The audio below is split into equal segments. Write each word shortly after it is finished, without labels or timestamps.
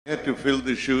I had to fill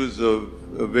the shoes of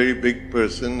a very big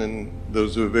person, and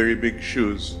those were very big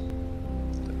shoes.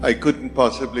 I couldn't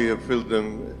possibly have filled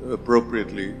them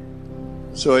appropriately.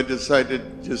 So I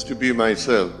decided just to be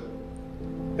myself.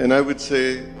 And I would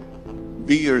say,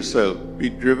 be yourself. Be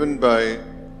driven by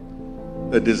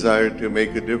a desire to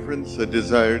make a difference, a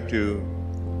desire to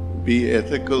be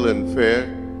ethical and fair,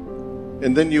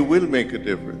 and then you will make a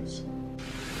difference.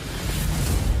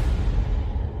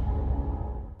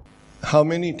 How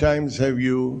many times have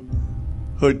you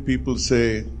heard people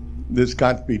say, this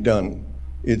can't be done?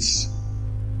 It's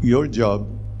your job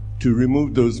to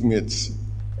remove those myths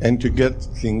and to get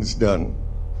things done.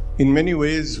 In many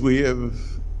ways, we have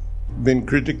been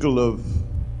critical of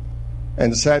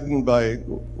and saddened by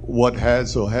what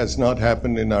has or has not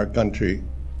happened in our country.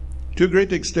 To a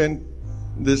great extent,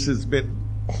 this has been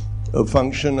a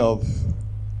function of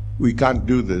we can't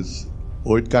do this,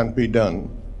 or it can't be done,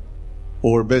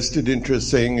 or vested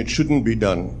interests saying it shouldn't be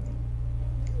done,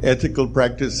 ethical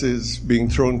practices being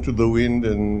thrown to the wind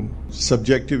and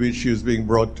subjective issues being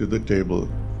brought to the table.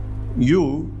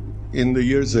 You, in the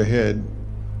years ahead,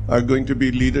 are going to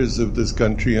be leaders of this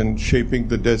country and shaping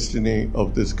the destiny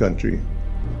of this country.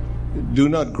 Do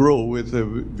not grow with a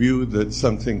view that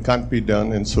something can't be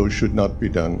done and so should not be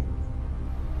done.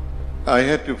 I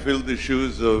had to fill the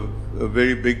shoes of a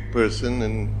very big person,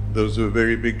 and those were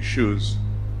very big shoes.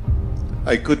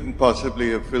 I couldn't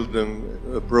possibly have filled them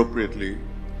appropriately.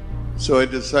 So I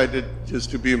decided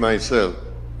just to be myself.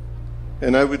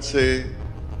 And I would say,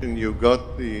 and you've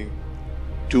got the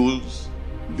tools,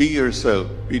 be yourself.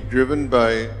 Be driven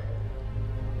by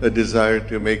a desire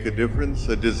to make a difference,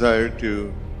 a desire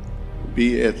to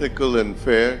be ethical and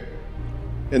fair,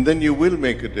 and then you will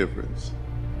make a difference.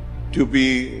 To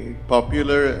be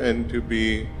popular and to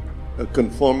be a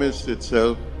conformist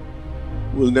itself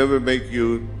will never make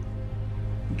you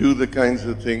do the kinds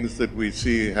of things that we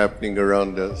see happening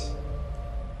around us.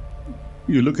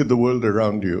 You look at the world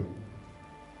around you.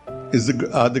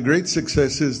 Are the great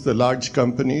successes the large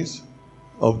companies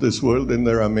of this world, and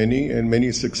there are many, and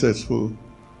many successful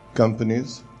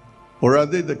companies? Or are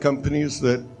they the companies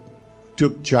that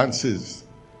took chances,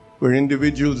 where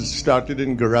individuals started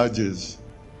in garages,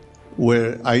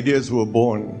 where ideas were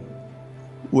born?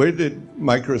 Where did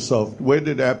Microsoft, where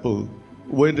did Apple,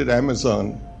 where did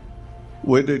Amazon,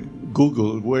 where did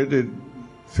Google, where did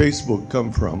Facebook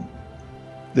come from?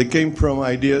 They came from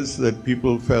ideas that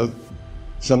people felt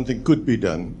something could be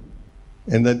done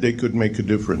and that they could make a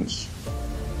difference.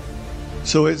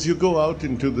 So as you go out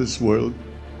into this world,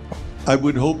 I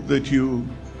would hope that you,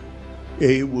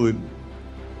 would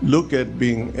look at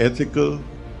being ethical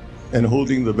and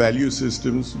holding the value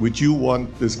systems which you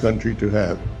want this country to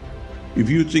have.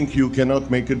 If you think you cannot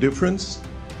make a difference,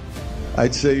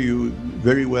 I'd say you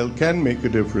very well can make a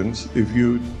difference if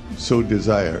you so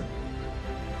desire.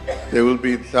 There will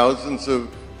be thousands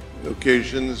of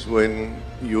occasions when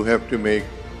you have to make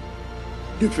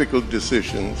difficult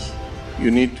decisions.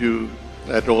 You need to,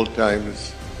 at all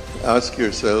times, ask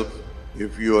yourself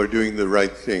if you are doing the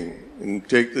right thing and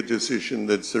take the decision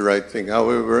that's the right thing,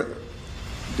 however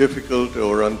difficult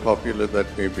or unpopular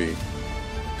that may be.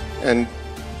 And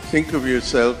think of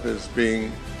yourself as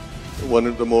being one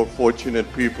of the more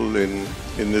fortunate people in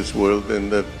this world,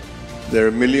 and that there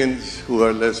are millions who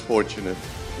are less fortunate.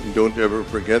 And don't ever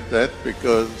forget that,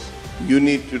 because you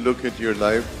need to look at your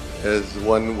life as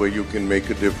one where you can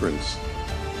make a difference.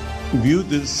 View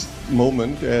this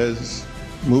moment as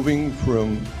moving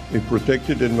from a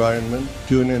protected environment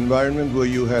to an environment where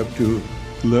you have to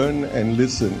learn and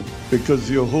listen, because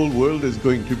your whole world is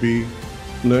going to be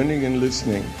learning and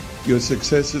listening. Your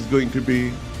success is going to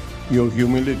be your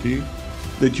humility,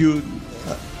 that you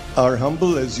are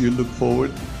humble as you look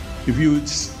forward. If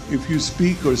you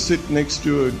speak or sit next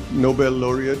to a Nobel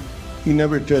laureate, he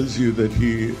never tells you that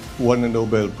he won a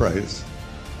Nobel Prize.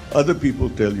 Other people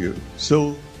tell you.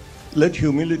 So let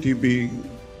humility be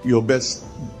your best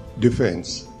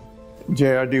defense.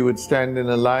 JRD would stand in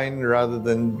a line rather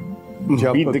than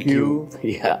jump Beat a the queue.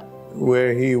 Yeah.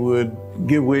 Where he would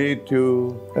give way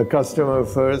to a customer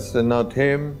first and not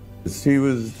him. He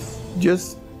was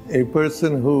just a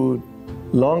person who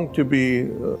longed to be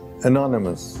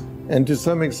anonymous. And to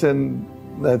some extent,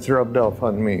 that's rubbed off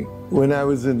on me. When I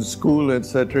was in school,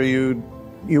 etc.,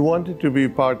 you wanted to be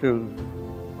part of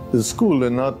the school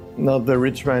and not the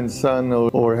rich man's son,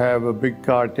 or have a big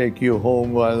car take you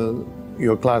home while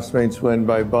your classmates went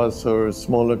by bus or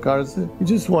smaller cars. You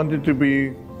just wanted to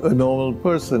be a normal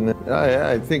person.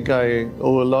 I think I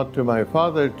owe a lot to my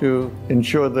father to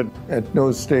ensure that at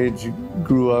no stage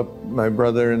grew up my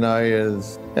brother and I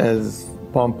as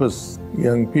pompous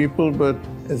young people, but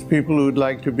as people who would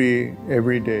like to be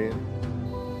every day.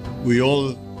 We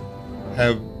all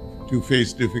have to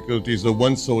face difficulties of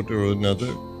one sort or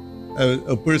another.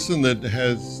 A person that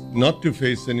has not to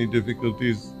face any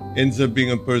difficulties ends up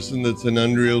being a person that's an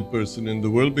unreal person in the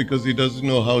world because he doesn't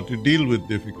know how to deal with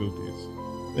difficulties.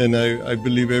 And I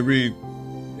believe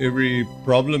every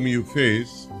problem you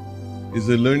face is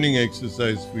a learning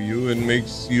exercise for you and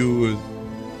makes you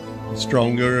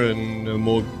stronger and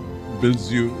more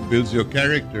builds your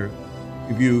character.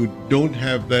 If you don't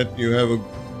have that, you have a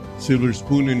silver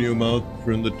spoon in your mouth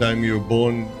from the time you're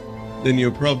born, then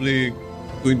you're probably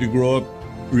going to grow up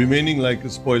remaining like a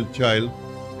spoiled child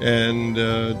and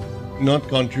not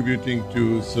contributing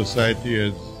to society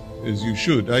as you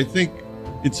should. I think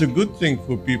it's a good thing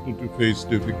for people to face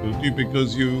difficulty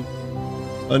because you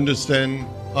understand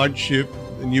hardship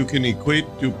and you can equate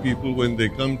to people when they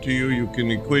come to you. You can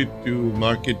equate to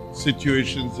market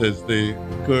situations as they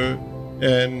occur.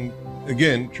 And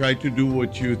again, try to do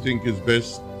what you think is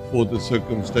best for the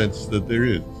circumstance that there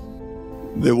is.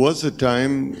 There was a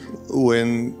time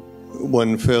when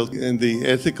one felt the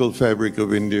ethical fabric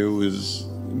of India was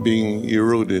being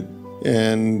eroded.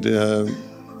 And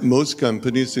most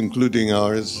companies, including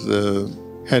ours,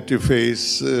 had to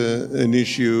face an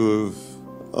issue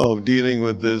of dealing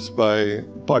with this by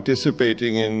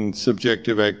participating in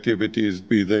subjective activities,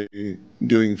 be they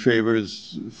doing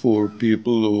favors for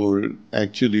people or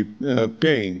actually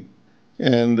paying.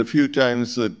 And the few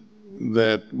times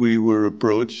that we were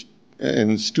approached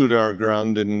and stood our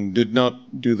ground and did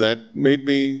not do that made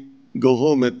me go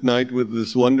home at night with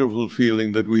this wonderful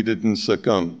feeling that we didn't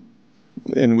succumb.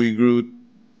 And we grew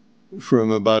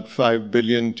from about 5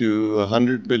 billion to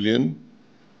 100 billion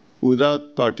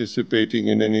without participating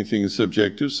in anything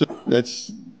subjective. So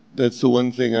that's the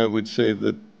one thing I would say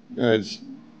that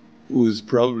was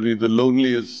probably the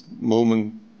loneliest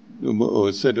moment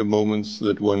or set of moments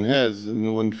that one has,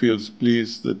 and one feels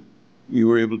pleased that you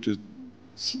were able to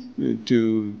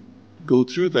go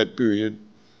through that period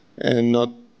and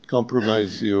not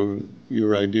compromise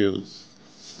your ideals.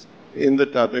 In the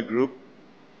Tata Group,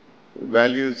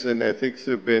 values and ethics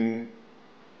have been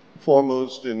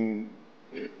foremost in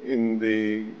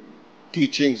the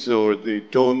teachings or the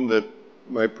tone that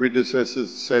my predecessors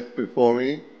set before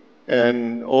me,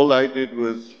 and all I did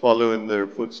was follow in their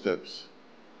footsteps.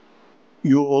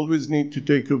 You always need to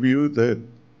take a view that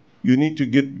you need to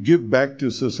give back to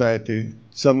society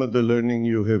some of the learning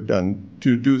you have done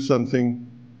to do something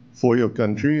for your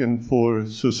country and for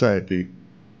society.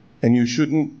 And you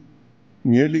shouldn't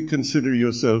merely consider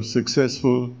yourself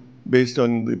successful based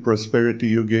on the prosperity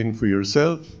you gain for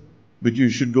yourself, but you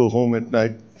should go home at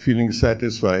night feeling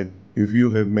satisfied if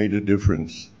you have made a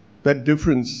difference. That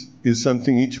difference is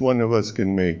something each one of us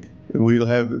can make. We'll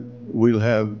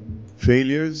have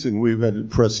failures and we've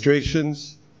had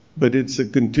frustrations, but it's a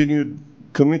continued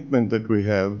commitment that we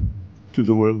have to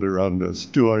the world around us,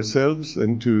 to ourselves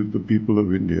and to the people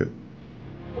of India.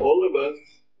 All of us,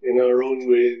 in our own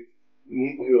way,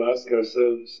 need to ask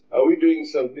ourselves, are we doing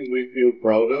something we feel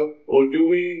proud of? Or do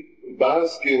we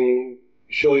bask in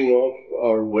showing off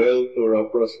our wealth or our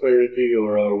prosperity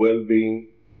or our well-being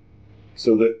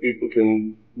so that people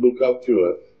can look up to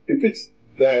us? If it's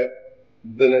that,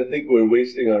 then I think we're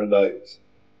wasting our lives.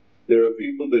 There are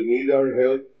people that need our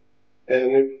help,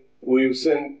 and if we've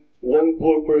sent one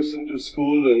poor person to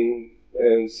school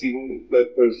and seen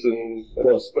that person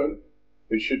prosper,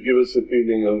 it should give us a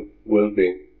feeling of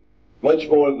well-being. Much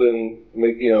more than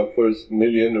making our first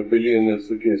million or billion, as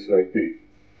the case might be.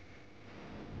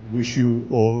 Wish you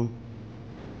all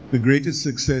the greatest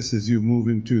success as you move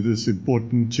into this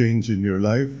important change in your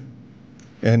life,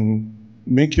 and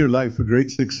make your life a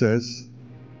great success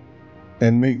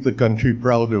and make the country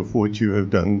proud of what you have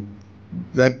done.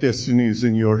 That destiny is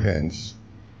in your hands.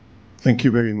 Thank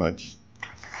you very much.